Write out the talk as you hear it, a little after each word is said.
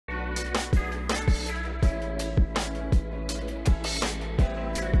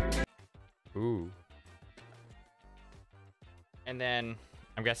And then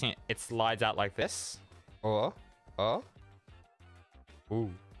I'm guessing it slides out like this. Or, ooh.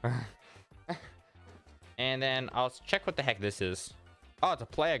 And then I'll check what the heck this is. Oh, it's a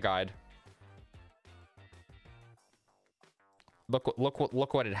player guide.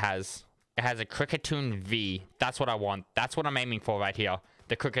 Look what it has. It has a Kricketune V. That's what I want. That's what I'm aiming for right here.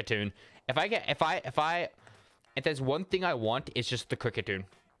 The Kricketune. If there's one thing I want, it's just the Kricketune.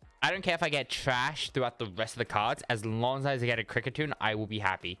 I don't care if I get trash throughout the rest of the cards. As long as I get a Kricketune, I will be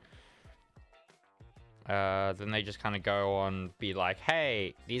happy. Then they just kind of go on, be like,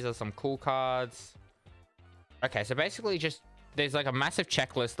 hey, these are some cool cards. Okay, so basically just, there's like a massive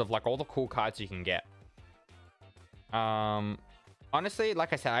checklist of like all the cool cards you can get. Honestly,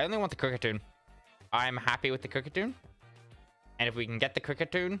 like I said, I only want the Kricketune. I'm happy with the Kricketune. And if we can get the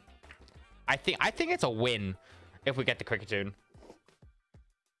Kricketune, I think it's a win if we get the Kricketune.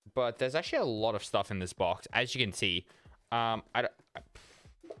 But there's actually a lot of stuff in this box, as you can see. Man, I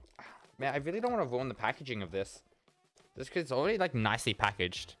really don't want to ruin the packaging of this. Just because it's already like nicely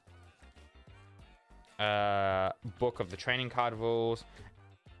packaged. Book of the training card rules.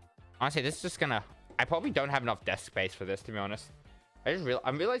 Honestly, this is just gonna... I probably don't have enough desk space for this, to be honest.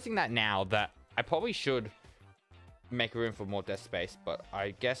 I'm realizing that now, that I probably should make room for more desk space. But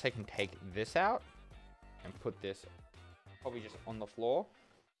I guess I can take this out and put this probably just on the floor.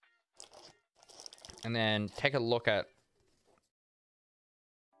 And then take a look at...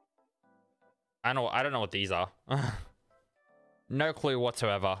 I don't know what these are. No clue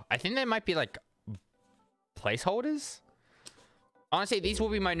whatsoever. I think they might be like placeholders. Honestly, these will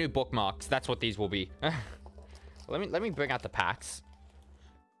be my new bookmarks. That's what these will be. Let me bring out the packs,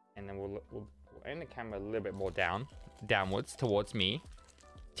 and then we'll aim the camera a little bit more downwards towards me,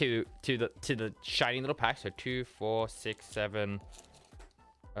 to the shiny little pack. So 2, 4, 6, 7,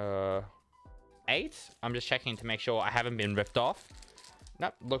 8. I'm just checking to make sure I haven't been ripped off.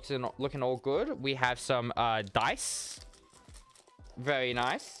 Nope, looking all good. We have some dice. Very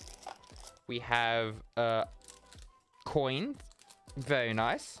nice. We have coins. Very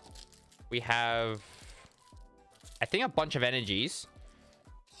nice. We have, I think, a bunch of energies.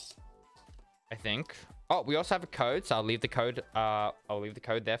 I think. Oh, we also have a code, so I'll leave the code. I'll leave the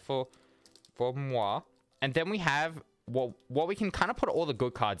code there for moi. And then we have what we can kind of put all the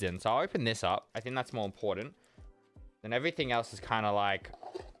good cards in. So I'll open this up. I think that's more important. Then everything else is kind of like,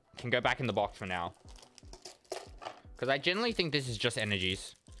 can go back in the box for now. Because I generally think this is just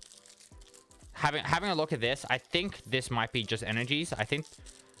energies. Having a look at this, I think this might be just energies. I think,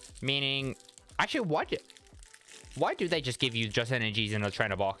 meaning, actually, why do they just give you just energies in a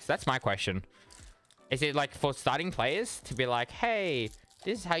trainer box? That's my question. Is it like for starting players to be like, hey,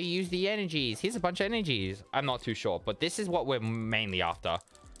 this is how you use the energies. Here's a bunch of energies. I'm not too sure, but this is what we're mainly after.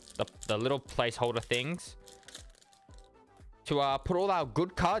 The little placeholder things. To put all our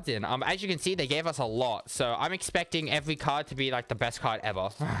good cards in. As you can see, they gave us a lot. So I'm expecting every card to be like the best card ever.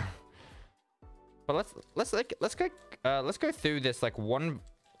 But let's go through this like one.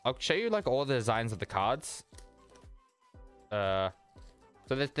 I'll show you like all the designs of the cards. So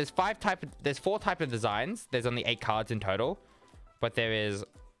there's 4 type of designs. There's only 8 cards in total, but there is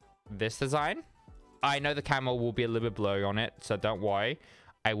this design. I know the camera will be a little bit blurry on it, so don't worry.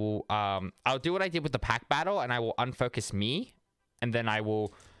 I will I'll do what I did with the pack battle, and I will unfocus me, and then I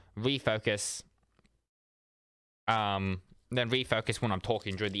will refocus then refocus when I'm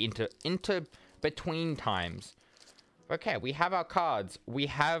talking during the between times. Okay, we have our cards. We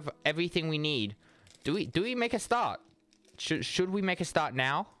have everything we need. Do we make a start? Should we make a start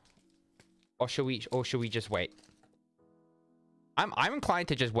now? Or should we just wait? I'm inclined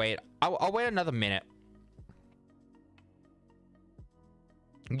to just wait. I'll wait another minute.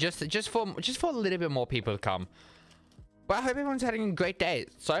 Just for a little bit more people to come. But I hope everyone's having a great day.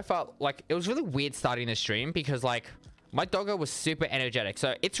 So I felt like it was really weird starting the stream because like my doggo was super energetic.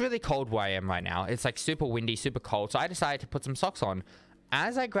 So it's really cold where I am right now. It's like super windy, super cold. So I decided to put some socks on.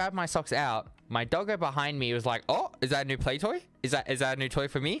 As I grabbed my socks out, my doggo behind me was like, "Oh, is that a new play toy? Is that a new toy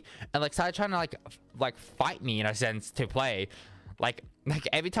for me?" And like started trying to like fight me in a sense to play. Like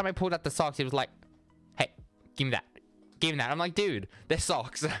every time I pulled out the socks, he was like, "Hey, give me that. Give me that." I'm like, "Dude, they're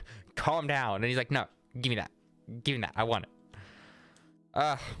socks. Calm down." And he's like, "No, give me that. Give me that. I want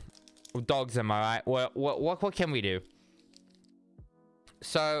it." Dogs, am I right? What can we do?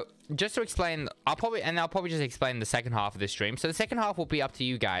 So just to explain, I'll probably just explain the second half of this stream. So the second half will be up to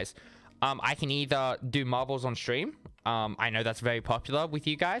you guys. I can either do marbles on stream. I know that's very popular with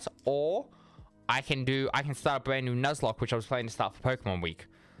you guys, or I can start a brand new Nuzlocke, which I was planning to start for Pokemon Week.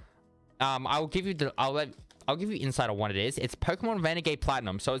 I'll give you insight on what it is. It's Pokemon Renegade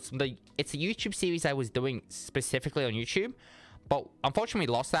Platinum. So it's a YouTube series I was doing specifically on YouTube, but unfortunately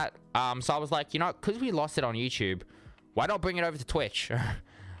we lost that. So I was like, you know, because we lost it on YouTube, why not bring it over to Twitch?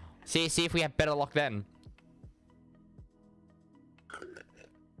 see if we have better luck then.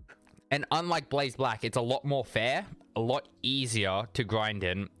 And unlike Blaze Black, it's a lot more fair, a lot easier to grind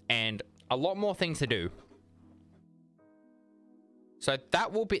in, and a lot more things to do. So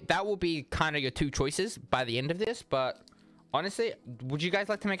that will be kind of your two choices by the end of this. But honestly, would you guys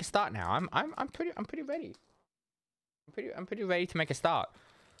like to make a start now? I'm pretty ready. I'm pretty ready to make a start.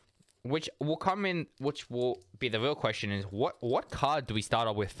 Which will be the real question is what card do we start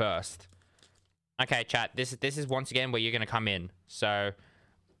off with first? Okay, chat. This is once again where you're gonna come in. So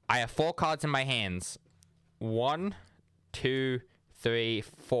I have 4 cards in my hands. 1, 2, 3,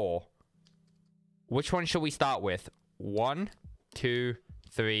 4. Which one should we start with? 1, 2,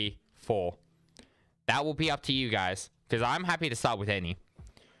 3, 4. That will be up to you guys, because I'm happy to start with any.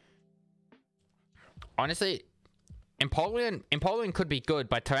 Honestly, Empoleon could be good,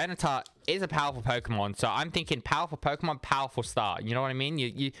 but Tyranitar is a powerful Pokemon, so I'm thinking powerful Pokemon, powerful start. You know what I mean?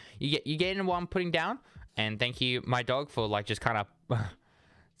 You get into what I'm putting down, and thank you, my dog, for like just kind of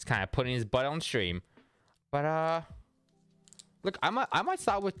putting his butt on stream. But look, I might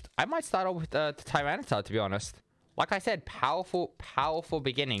start off with the Tyranitar, to be honest. Like I said, powerful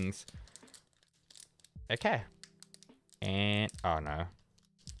beginnings. Okay. And oh no.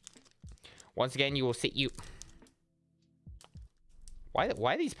 Once again, you will see you. Why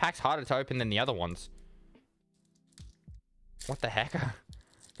are these packs harder to open than the other ones? What the heck?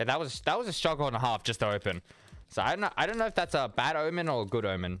 Yeah, that was a struggle and a half just to open. So I don't know if that's a bad omen or a good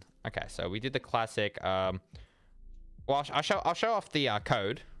omen. Okay, so we did the classic. Well, I'll show off the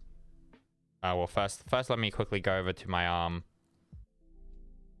code. Well, first let me quickly go over to my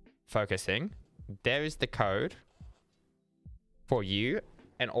focusing. There is the code for you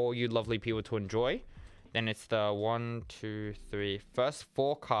and all you lovely people to enjoy. Then it's the 1, 2, 3 first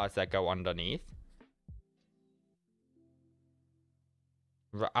 4 cards that go underneath.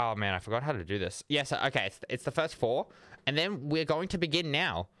 Oh man, I forgot how to do this. Yes, okay, it's the first 4, and then we're going to begin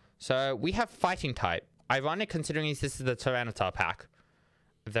now. So we have fighting type. Ironic considering this is the Tyranitar pack.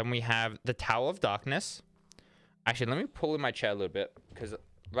 Then we have the Tower of Darkness. Actually, let me pull in my chair a little bit, because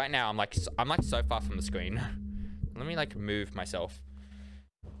right now I'm like so far from the screen. Let me like move myself.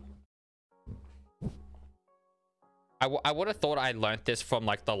 I would have thought I learned this from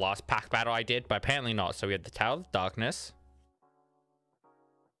like the last pack battle I did, but apparently not. So we have the Tower of Darkness.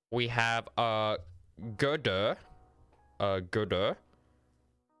 We have Gurdurr.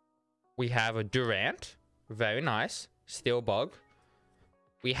 We have a Durant. Very nice. Steel Bug.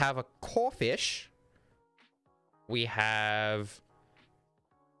 We have a Corphish. We have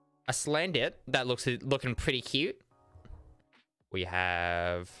a Slandit that looking pretty cute. We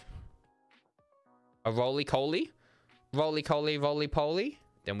have a Roly-Poly. Roly-Poly, Roly-Poly.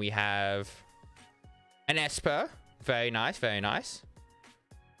 Then we have an Esper. Very nice, very nice.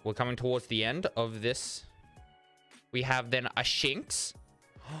 We're coming towards the end of this. We have then a Shinx.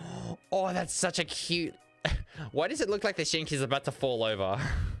 Oh, that's such a cute... Why does it look like the Shinx is about to fall over?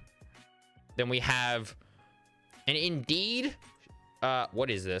 Then we have an Indeed. What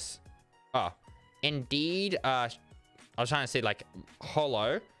is this? Oh, Indeed. I was trying to say like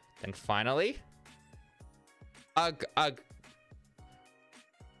Hollow. Then finally... Ugh. Oh,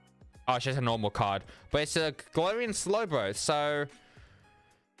 it's just a normal card. But it's a Galarian Slowbro. So,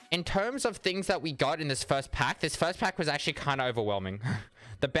 in terms of things that we got in this first pack was actually kind of overwhelming.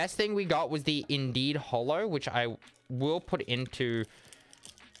 The best thing we got was the Indeed Hollow, which I will put into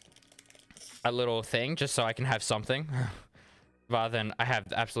a little thing just so I can have something. Rather than I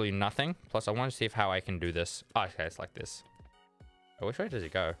have absolutely nothing. Plus, I want to see how I can do this. Oh, okay, it's like this. Oh, which way does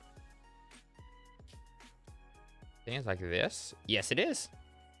it go? I think it's like this. Yes, it is.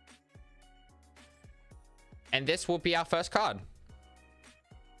 And this will be our first card.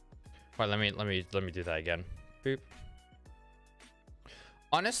 Well, let me do that again. Boop.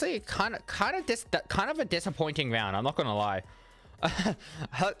 Honestly, kind of a disappointing round. I'm not gonna lie.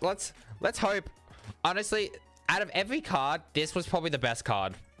 Let's hope. Honestly, out of every card, this was probably the best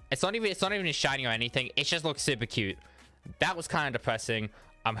card. It's not even a shiny or anything. It just looks super cute. That was kind of depressing.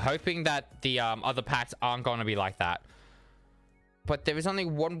 I'm hoping that the other packs aren't going to be like that. But there is only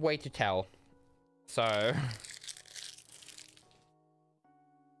one way to tell. So...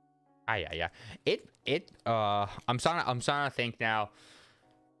 yeah. I'm starting to think now.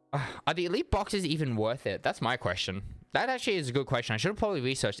 Are the elite boxes even worth it? That's my question. That actually is a good question. I should have probably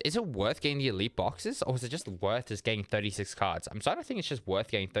researched. Is it worth getting the elite boxes? Or is it just worth just getting 36 cards? I'm starting to think it's just worth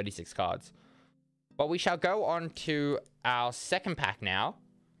getting 36 cards. But we shall go on to our second pack now.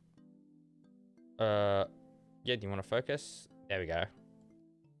 Yeah, do you want to focus? There we go.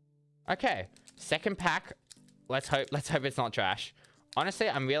 Okay, second pack. Let's hope it's not trash. Honestly,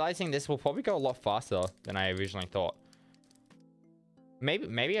 I'm realizing this will probably go a lot faster than I originally thought.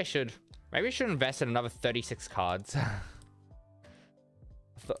 Maybe I should invest in another 36 cards.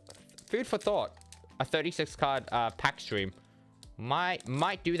 Food for thought. A 36 card pack stream.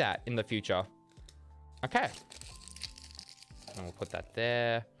 Might do that in the future. Okay. And we'll put that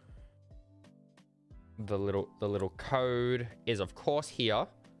there. The little code is of course here. All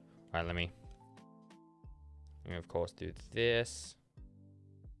right, let me of course do this.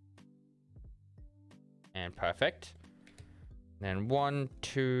 And perfect. Then 1,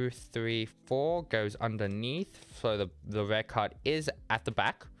 2, 3, 4 goes underneath. So the red card is at the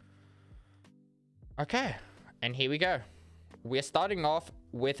back. Okay, and here we go. We're starting off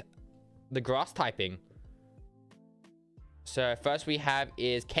with the grass typing. So first we have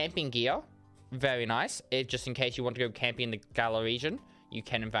is camping gear. Very nice. Just in case you want to go camping in the Galar region, you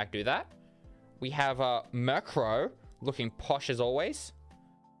can in fact do that. We have a Murkrow, looking posh as always.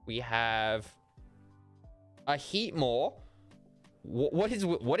 We have a Heatmore. What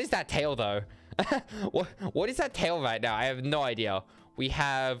is that tail though? what is that tail right now? I have no idea. We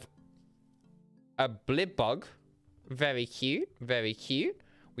have a Blipbug. Very cute. Very cute.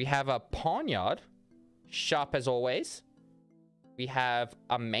 We have a Pawniard. Sharp as always. We have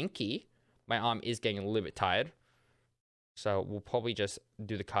a Mankey. My arm is getting a little bit tired. So we'll probably just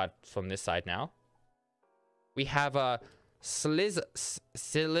do the card from this side now. We have a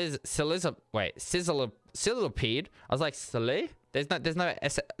Sizzlipede. I was like, Silly? There's no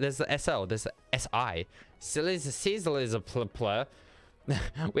S, there's the SL, there's the SI. Sizzlipede.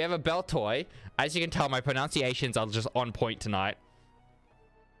 We have a Beltoy. As you can tell, my pronunciations are just on point tonight.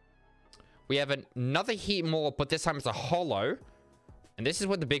 We have another Heatmore, but this time it's a holo. And this is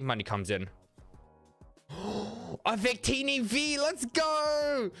where the big money comes in. A Victini V, let's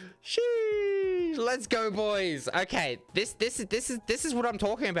go! Sheesh, let's go, boys. Okay, this is what I'm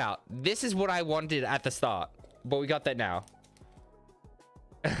talking about. This is what I wanted at the start, but we got that now.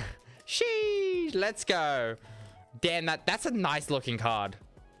 Sheesh, let's go. Damn, that's a nice looking card.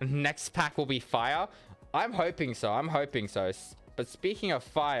 Next pack will be fire. I'm hoping so. I'm hoping so. But speaking of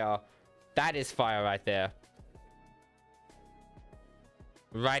fire, that is fire right there.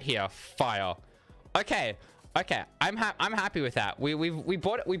 Right here, fire. Okay, okay. I'm happy with that. We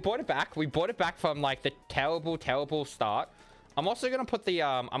bought it back. We bought it back from like the terrible start. I'm also gonna put the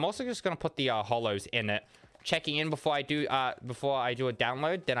I'm also just gonna put the holos in it. Checking in before I do a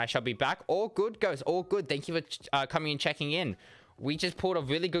download. Then I shall be back. All good, goes. All good. Thank you for coming and checking in. We just pulled a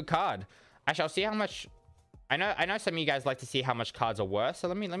really good card. I shall see how much. I know some of you guys like to see how much cards are worth. So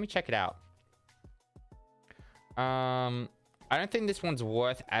let me check it out. I don't think this one's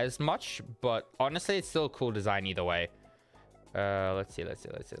worth as much, but honestly, it's still a cool design either way. Let's see.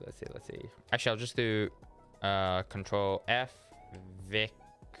 Actually, I'll just do Control F, Vic.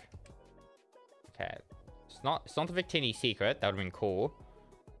 Okay, it's not the Victini Secret. That would have been cool.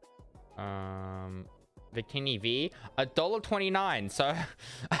 Victini V, $1.29. So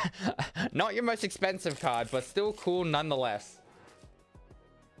not your most expensive card, but still cool nonetheless.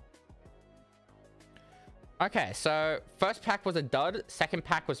 Okay, so first pack was a dud. Second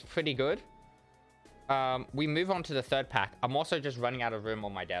pack was pretty good. We move on to the third pack. I'm also just running out of room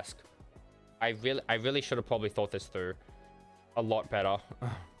on my desk. I really should have probably thought this through a lot better.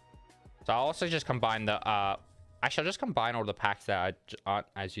 So I'll also just combine the actually I'll just combine all the packs that aren't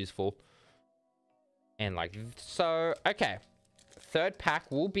as useful. And like so, okay. Third pack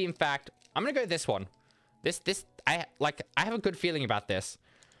will be, in fact, I'm gonna go this one. I have a good feeling about this.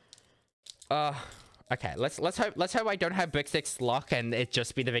 Okay, let's hope I don't have Bixix luck and it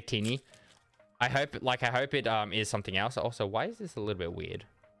just be the Victini. I hope it is something else. Also, why is this a little bit weird?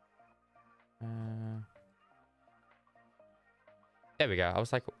 There we go. I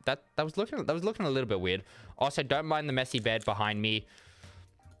was like, that was looking a little bit weird. Also, don't mind the messy bed behind me.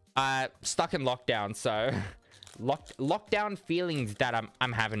 Stuck in lockdown, so lockdown feelings that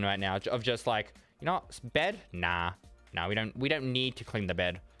I'm having right now of just like, you know, bed? Nah, we don't need to clean the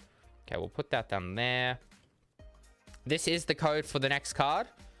bed. Okay, we'll put that down there. This is the code for the next card.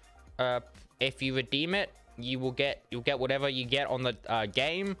 If you redeem it, you'll get whatever you get on the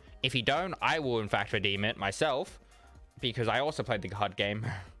game. If you don't, I will in fact redeem it myself because I also played the card game.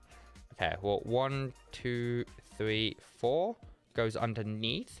 Okay, well, 1, 2, 3, 4 goes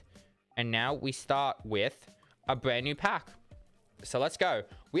underneath, and now we start with a brand new pack. So let's go.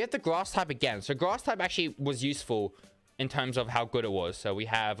 We have the grass type again. So grass type actually was useful in terms of how good it was. So we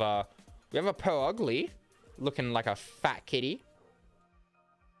have a Purugly looking like a fat kitty.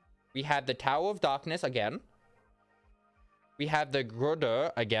 We have the Tower of Darkness again. We have the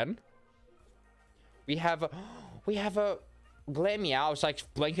Groudon again. We have a Glameow. I was like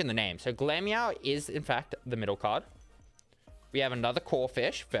blanking the name. So Glameow is in fact the middle card. We have another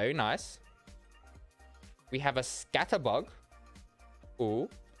Corphish. Very nice. We have a Scatterbug. Ooh.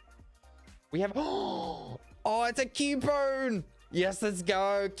 We have... Oh, it's a Cubone. Yes, let's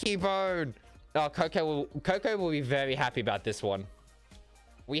go. Cubone. Oh, Coco will be very happy about this one.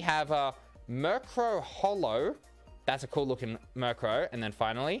 We have a Murkrow Holo. That's a cool looking Murkrow. And then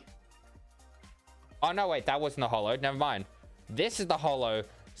finally... Oh, no, wait. That wasn't the Holo. Never mind. This is the Holo.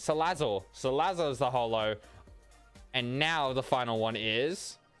 Salazzle. Salazzle is the Holo. And now the final one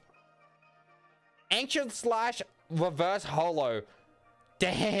is... Ancient Slash Reverse Holo.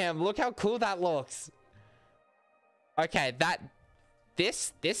 Damn, look how cool that looks. Okay,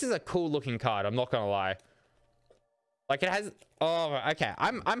 this is a cool looking card. I'm not gonna lie. Like it has... Oh, okay.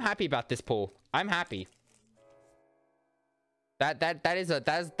 I'm happy about this pull. I'm happy. That is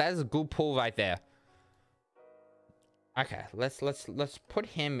a good pull right there. Okay, let's put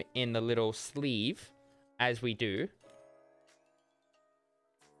him in the little sleeve as we do.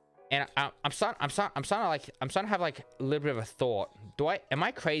 And I'm starting to have like a little bit of a thought. Am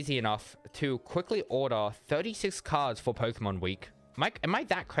I crazy enough to quickly order 36 cards for Pokemon Week? Am I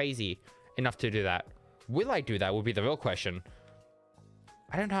that crazy enough to do that? Will I do that? Will be the real question.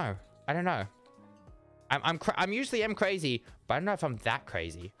 I don't know. I don't know. I'm usually crazy, but I don't know if I'm that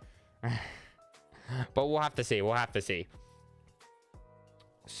crazy. But we'll have to see. We'll have to see.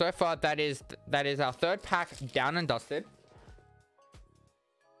 So far, that is our third pack down and dusted.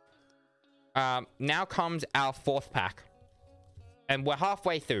 Now comes our fourth pack, and we're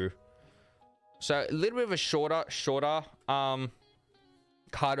halfway through. So a little bit of a shorter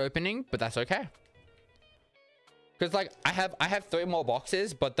card opening, but that's okay. Because like I have 3 more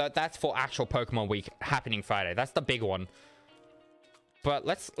boxes, but that's for actual Pokemon Week happening Friday. That's the big one. But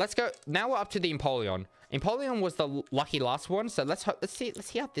let's go. Now we're up to the Empoleon. Empoleon was the lucky last one, so let's see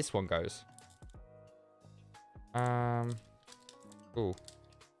how this one goes. Ooh.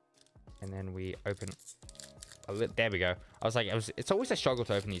 And then we open there we go. I was like, it's always a struggle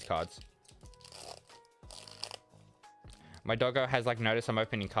to open these cards. My doggo has like noticed I'm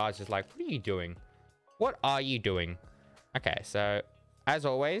opening cards, just like, what are you doing? What are you doing? Okay, so as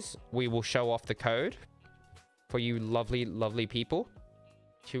always, we will show off the code for you lovely, lovely people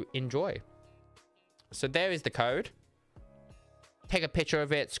to enjoy. So there is the code. Take a picture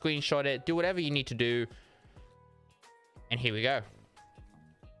of it, screenshot it, do whatever you need to do. And here we go.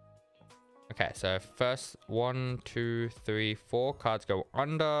 Okay, so first 1, 2, 3, 4 cards go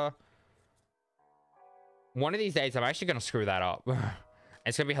under. One of these days, I'm actually going to screw that up.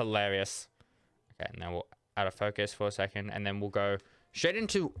 It's going to be hilarious. Okay, now we'll out of focus for a second, and then we'll go straight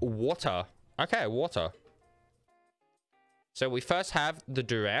into water. Okay, water. So we first have the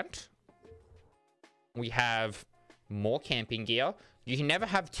Durant. We have more camping gear. You can never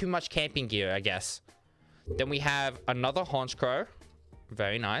have too much camping gear, I guess. Then we have another Honchkrow.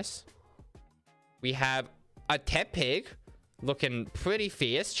 Very nice. We have a Tepig looking pretty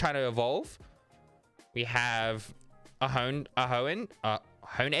fierce, trying to evolve. We have a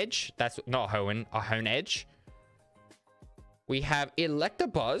Honedge. That's not Hoenn, a Honedge. We have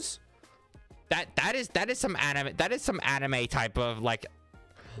Electabuzz. That is some anime type of like.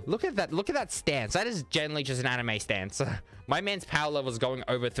 Look at that stance. That is generally just an anime stance. My man's power level is going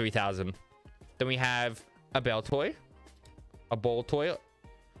over 3,000. Then we have a Baltoy, a Baltoy.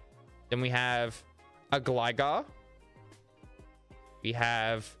 Then we have a Gligar. We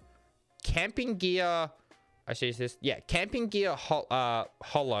have camping gear. Actually, is this? Yeah, camping gear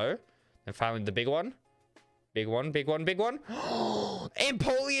Holo. And finally, the big one. Big one.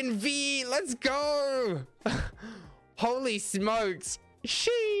 Empoleon V. Let's go. Holy smokes.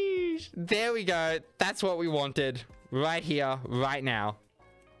 Sheesh. There we go. That's what we wanted. Right here, right now.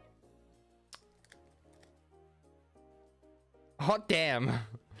 Hot damn.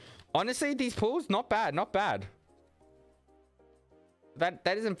 Honestly, these pulls, not bad, not bad. That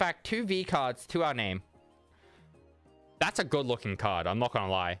is in fact 2 V cards to our name. That's a good looking card, I'm not gonna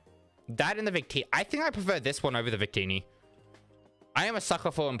lie. That and the Victini. I think I prefer this one over the Victini. I am a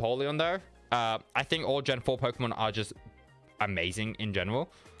sucker for Empoleon though. I think all Gen 4 Pokemon are just amazing in general.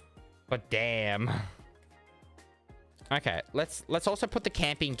 But damn. Okay, let's also put the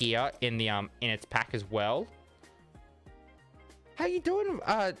camping gear in the in its pack as well. How you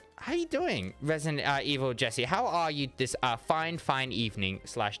doing, Resident Evil Jesse? How are you this fine evening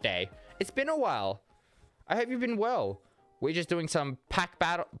 / day? It's been a while. I hope you've been well. We're just doing some pack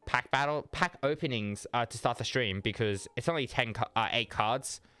openings to start the stream because it's only 8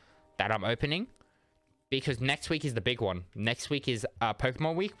 cards that I'm opening. because next week is the big one. Next week is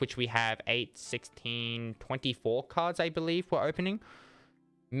Pokemon week, which we have 8, 16, 24 cards, I believe we're opening.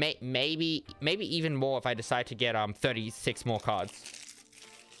 Maybe even more if I decide to get 36 more cards.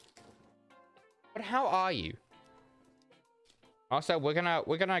 But how are you? Also, we're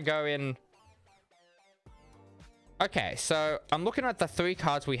gonna go in. Okay, so I'm looking at the 3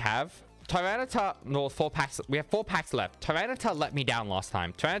 cards we have. Tyranitar, no, 4 packs. We have 4 packs left. Tyranitar let me down last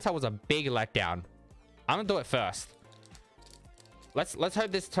time. Tyranitar was a big letdown. I'm gonna do it first. Let's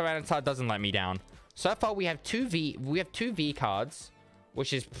hope this Tyranitar doesn't let me down. So far we have 2 V cards,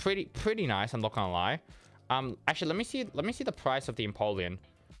 which is pretty nice. I'm not gonna lie. Actually, let me see the price of the Empoleon.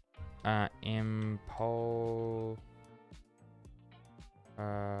 No,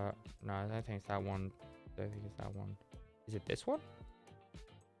 I don't think it's that one. I don't think it's that one. Is it this one?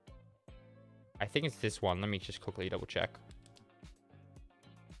 I think it's this one. Let me just quickly double check.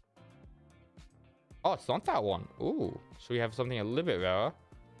 Oh, it's not that one. Ooh, so we have something a little bit rarer.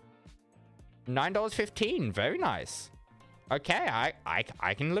 $9.15. Very nice. Okay,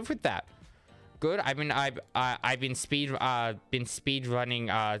 I can live with that. Good. I've been speed running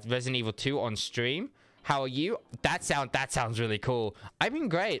Resident Evil 2 on stream. How are you? That sounds really cool. I've been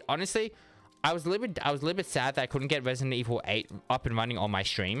great. Honestly, I was a little bit sad that I couldn't get Resident Evil 8 up and running on my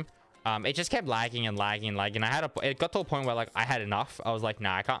stream. It just kept lagging and lagging and lagging. It got to a point where like I had enough. I was like,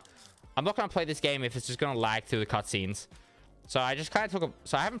 nah, I can't. I'm not gonna play this game if it's just gonna lag through the cutscenes. So I just kind of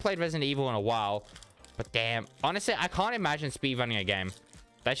so I haven't played Resident Evil in a while. But damn, honestly, I can't imagine speedrunning a game.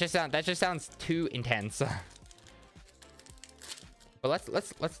 That just sounds too intense. But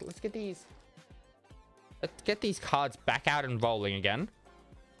let's get these. Let's get these cards back out and rolling again.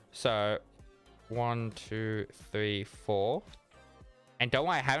 So 1, 2, 3, 4. And don't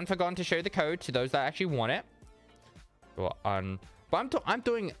worry, I haven't forgotten to show the code to those that actually want it. But I'm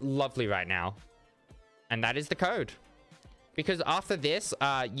doing lovely right now. And that is the code. Because after this,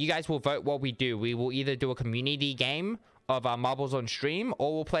 you guys will vote what we do. We will either do a community game of marbles on stream,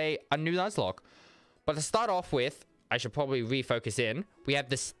 or we'll play a new Nuzlocke. But to start off with, I should probably refocus in. We have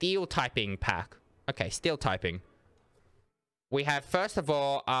the steel typing pack. Okay, steel typing. We have, first of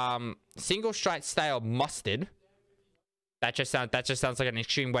all, single strike style mustard. That just sounds like an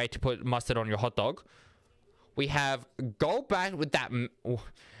extreme way to put mustard on your hot dog. We have Golbat with that.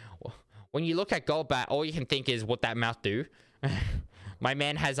 When you look at Golbat, all you can think is what that mouth do. My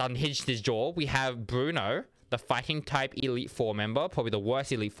man has unhinged his jaw. We have Bruno, the fighting type Elite Four member, probably the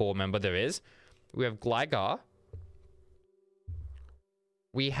worst Elite Four member there is. We have Gligar.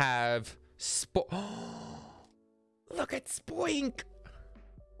 We have Look at Spoink.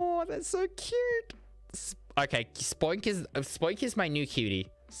 Oh, that's so cute. Okay, Spoink is my new cutie.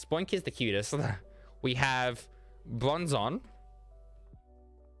 Spoink is the cutest. We have Bronzong.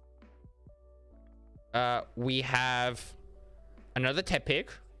 We have another Tepig.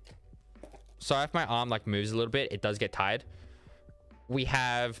 Sorry if my arm like moves a little bit. It does get tired. We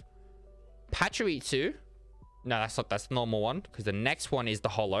have Pachirisu. No, that's the normal one, because the next one is the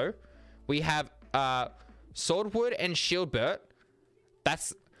holo. We have Swordwood and Shieldbert.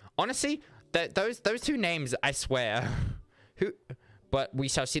 That's honestly those 2 names, I swear. But we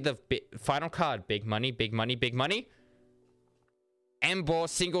shall see the final card. Big money, big money, big money. Emboar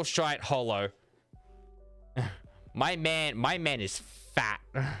single strike holo. My man is fat.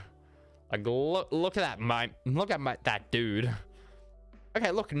 Like look at that, that dude.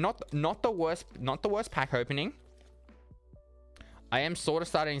 Okay, look, not the worst pack opening. I am sort of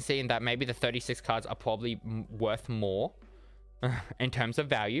starting seeing that maybe the 36 cards are probably worth more in terms of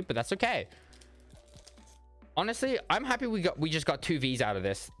value, but that's okay. Honestly, I'm happy we just got 2 Vs out of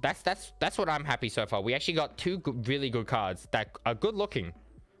this. That's what I'm happy so far. We actually got 2 really good cards that are good looking.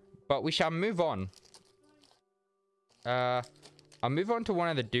 But we shall move on. I'll move on to one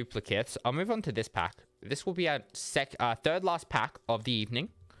of the duplicates. I'll move on to this pack. This will be our third last pack of the evening.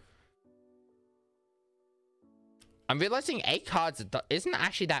 I'm realizing 8 cards isn't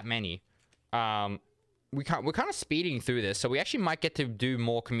actually that many. We're kind of speeding through this, so we actually might get to do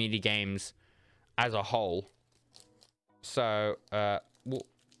more community games as a whole. So, well,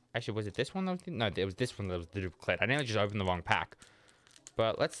 actually, was it this one? No, it was this one that was the duplicate. I nearly just opened the wrong pack.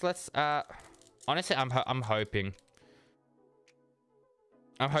 But let's honestly, I'm hoping.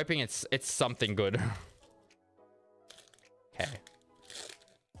 I'm hoping it's something good. Okay.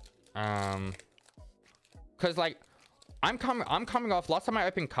 Cause like I'm coming off. Last time I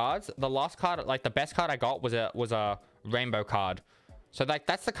opened cards, the last card, like the best card I got was a rainbow card. So like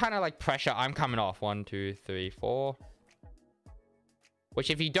that's the kind of like pressure I'm coming off. 1, 2, 3, 4. Which,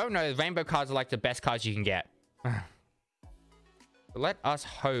 if you don't know, rainbow cards are like the best cards you can get. Let us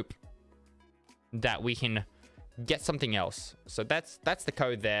hope that we can get something else. So that's the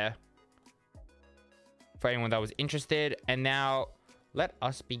code there for anyone that was interested. And now let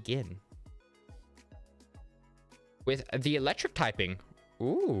us begin with the electric typing.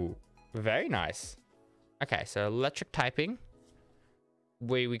 Ooh, very nice. Okay, so electric typing.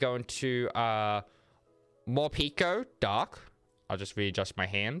 We go into Morpeko dark. I'll just readjust my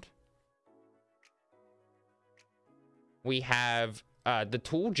hand. We have the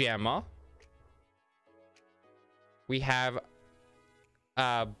tool jammer. We have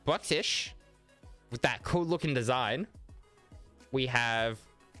Buxish with that cool looking design. We have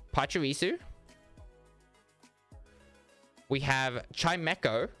Pachirisu. We have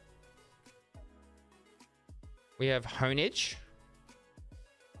Chimecho. We have Honage.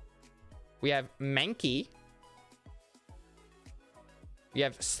 We have Mankey. We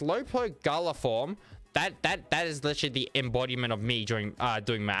have Slowpoke Galliform. That is literally the embodiment of me during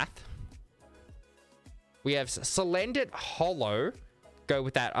doing math. We have Salandit Hollow. Go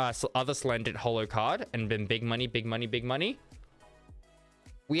with that other Salandit Hollow card. And then big money, big money, big money.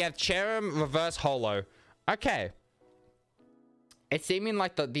 We have Cherrim Reverse Hollow. Okay. It's seeming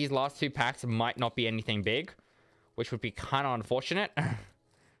like these last two packs might not be anything big, which would be kind of unfortunate.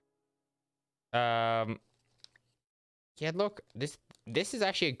 Yeah, look, this is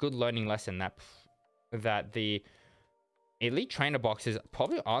actually a good learning lesson that the elite trainer boxes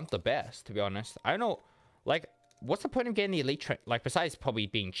probably aren't the best, to be honest. I don't know, like, what's the point of getting the elite like, besides probably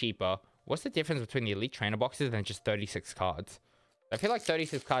being cheaper, what's the difference between the elite trainer boxes and just 36 cards? I feel like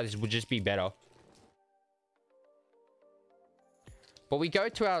 36 cards would just be better. But we go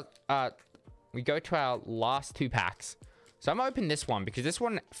to our last two packs. So I'm gonna open this one because this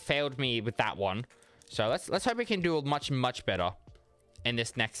one failed me with that one. So let's hope we can do much better in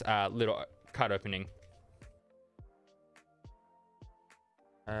this next little card opening.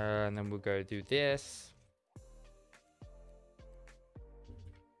 And then we'll go do this.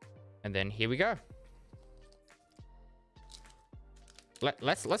 And then here we go.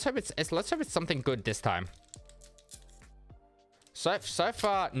 Let's hope it's something good this time. So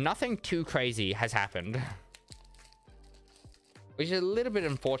far, nothing too crazy has happened. Which is a little bit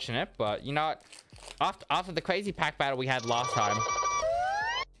unfortunate, but you know what? After the crazy pack battle we had last time.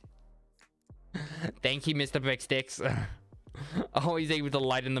 Thank you, Mr. Bricksticks. Always able to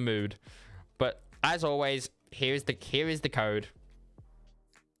lighten the mood. But as always, here is the code.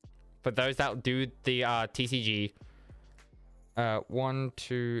 For those that do the TCG. 1,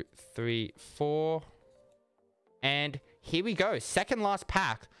 2, 3, 4. And here we go. Second last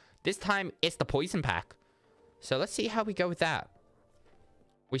pack. This time it's the poison pack. So let's see how we go with that.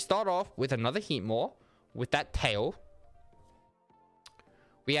 We start off with another Heatmore with that tail.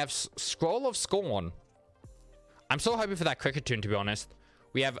 We have Scroll of Scorn. I'm still hoping for that Kricketune, to be honest.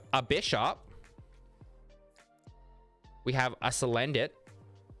 We have a Bishop. We have a Salandit.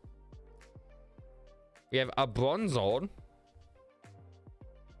 We have a Bronzord.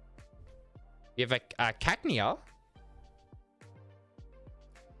 We have a Cacnea.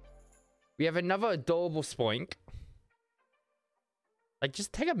 We have another adorable Spoink. Like,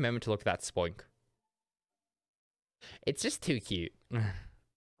 just take a moment to look at that Spoink. It's just too cute.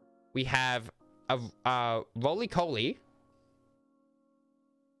 We have a Roly-Coly.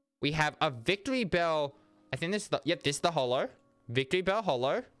 We have a Victory Bell. I think this is the... Yep, this is the Holo. Victory Bell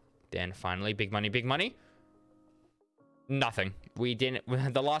Holo. Then finally, big money, big money. Nothing. We didn't...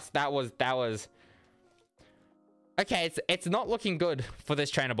 The last... That was... Okay, it's not looking good for this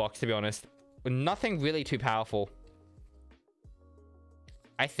trainer box, to be honest. Nothing really too powerful.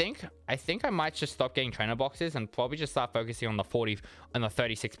 I think I might just stop getting trainer boxes and probably just start focusing on the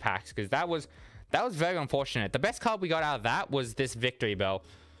 36 packs, because that was very unfortunate. The best card we got out of that was this Victory Bell.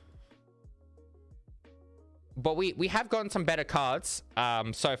 But we have gotten some better cards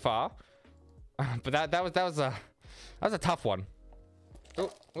so far. But that was a tough one.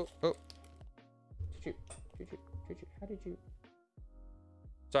 Oh. How did you?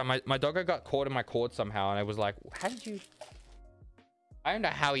 So my doggo got caught in my cord somehow, and I was like, how did you? I don't know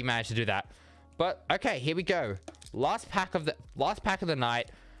how he managed to do that. But okay, here we go. Last pack of the night.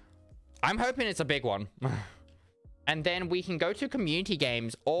 I'm hoping it's a big one. And then we can go to community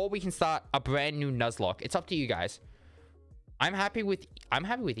games, or we can start a brand new Nuzlocke. It's up to you guys. I'm happy with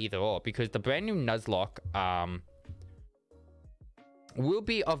either or, because the brand new Nuzlocke will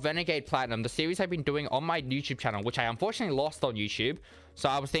be of Renegade Platinum, the series I've been doing on my YouTube channel, which I unfortunately lost on YouTube. So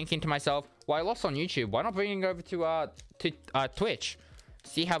I was thinking to myself, well, I lost on YouTube. Why not bring it over to Twitch?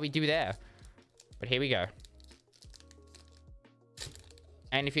 See how we do there. But here we go.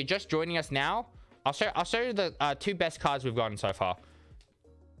 And if you're just joining us now, I'll show you the two best cards we've gotten so far.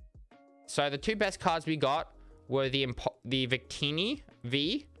 So the two best cards we got were the Victini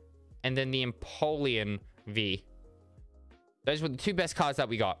V and then the Empoleon V. Those were the two best cards that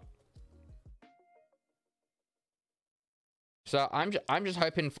we got. So I'm just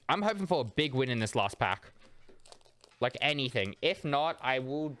hoping for a big win in this last pack. Like anything. If not, I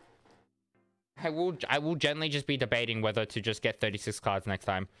will gently just be debating whether to just get 36 cards next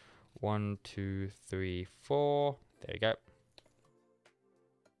time. 1, 2, 3, 4. There you go.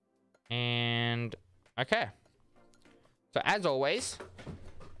 And okay. So as always.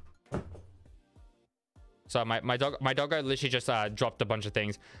 So my doggo literally just dropped a bunch of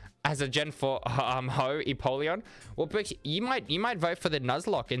things. As a Gen 4 Ho Empoleon. Well, Bricks, you might vote for the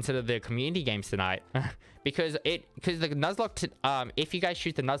Nuzlocke instead of the community games tonight. because the Nuzlocke if you guys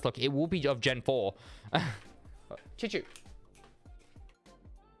choose the Nuzlocke, it will be of Gen 4. Choo-choo.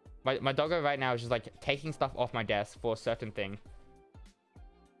 My doggo right now is just like taking stuff off my desk for a certain thing.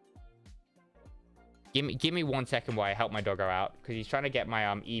 Give me 1 second while I help my doggo out, because he's trying to get my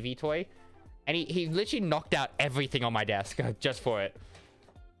Eevee toy. And he literally knocked out everything on my desk just for it.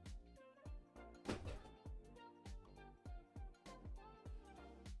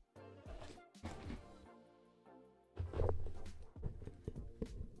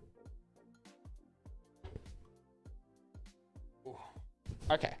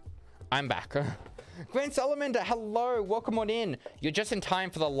 Okay, I'm back. Grand Salamander, hello, welcome on in. You're just in time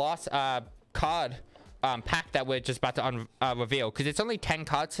for the last card pack that we're just about to reveal, because it's only 10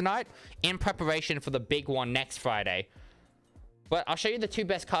 cards tonight in preparation for the big one next Friday. But I'll show you the two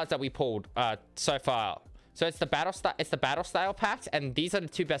best cards that we pulled so far. So it's the battle style packs, and these are the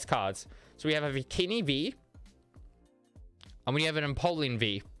two best cards. So we have a Victini V, and we have an Empoleon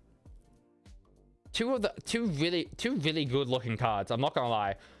V. Two really good looking cards. I'm not gonna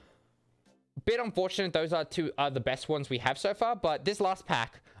lie. Bit unfortunate those are the best ones we have so far, but this last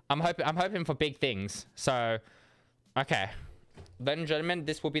pack, I'm hoping for big things. So okay, ladies and gentlemen,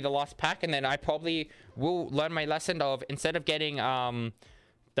 this will be the last pack, and then I probably will learn my lesson of, instead of getting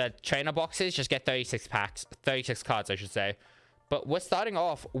the trainer boxes, just get 36 cards I should say. But we're starting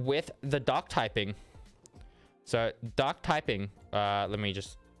off with the dark typing. So dark typing, let me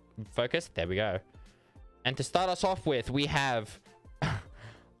just focus. There we go. And to start us off with, we have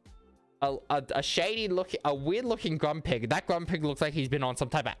a shady looking, a weird looking Grumpig. That Grumpig looks like he's been on some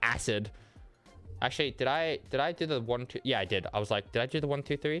type of acid. Actually, did I do the 1, 2? Yeah, I did. I was like, did I do the 1,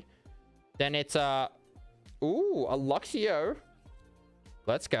 2, 3? Then it's ooh, a Luxio.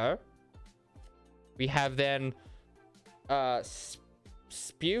 Let's go. We have then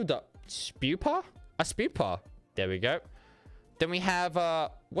Spewpa? A Spewpa. There we go. Then we have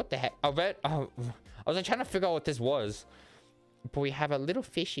what the heck? A red. I was like, trying to figure out what this was. But we have a little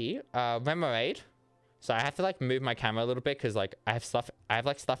fishy Remoraid. So I have to like move my camera a little bit, because like I have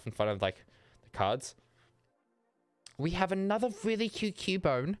like stuff in front of like the cards. We have another really cute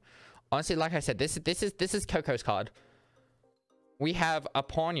Cubone. Honestly, like I said, this is Coco's card. We have a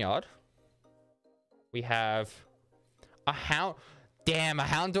Pawniard. We have a Hound. Damn, a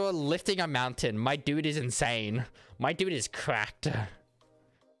Houndour lifting a mountain. My dude is insane. My dude is cracked.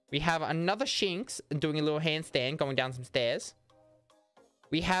 We have another Shinx doing a little handstand going down some stairs.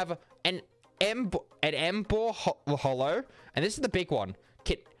 We have an Emboar Hollow. And this is the big one.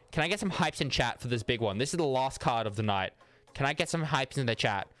 Can I get some hypes in chat for this big one? This is the last card of the night. Can I get some hypes in the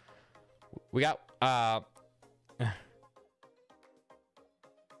chat? We got...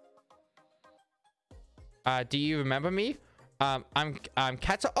 do you remember me? I'm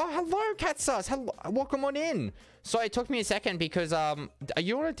Katsa. Oh, hello, Katsas. Hello, welcome on in. Sorry, it took me a second because are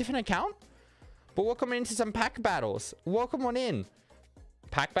you on a different account? But welcome into some pack battles. Welcome on in.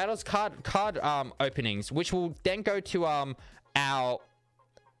 Pack battles, card openings, which will then go to our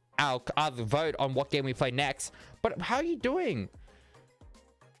vote on what game we play next. But how are you doing?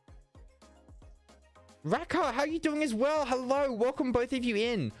 Raka, how are you doing as well? Hello, welcome both of you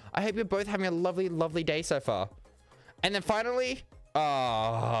in. I hope you're both having a lovely, lovely day so far. And then finally,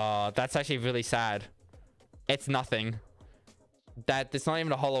 oh, that's actually really sad. It's nothing. It's not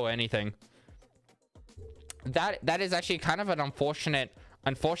even a holo or anything. That is actually kind of an unfortunate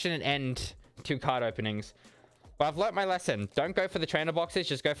end to card openings. But I've learnt my lesson. Don't go for the trainer boxes,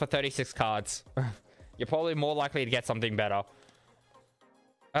 just go for 36 cards. You're probably more likely to get something better.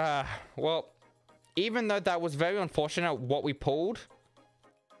 Well, even though that was very unfortunate what we pulled,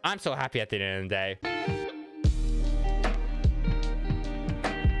 I'm so happy at the end of the day.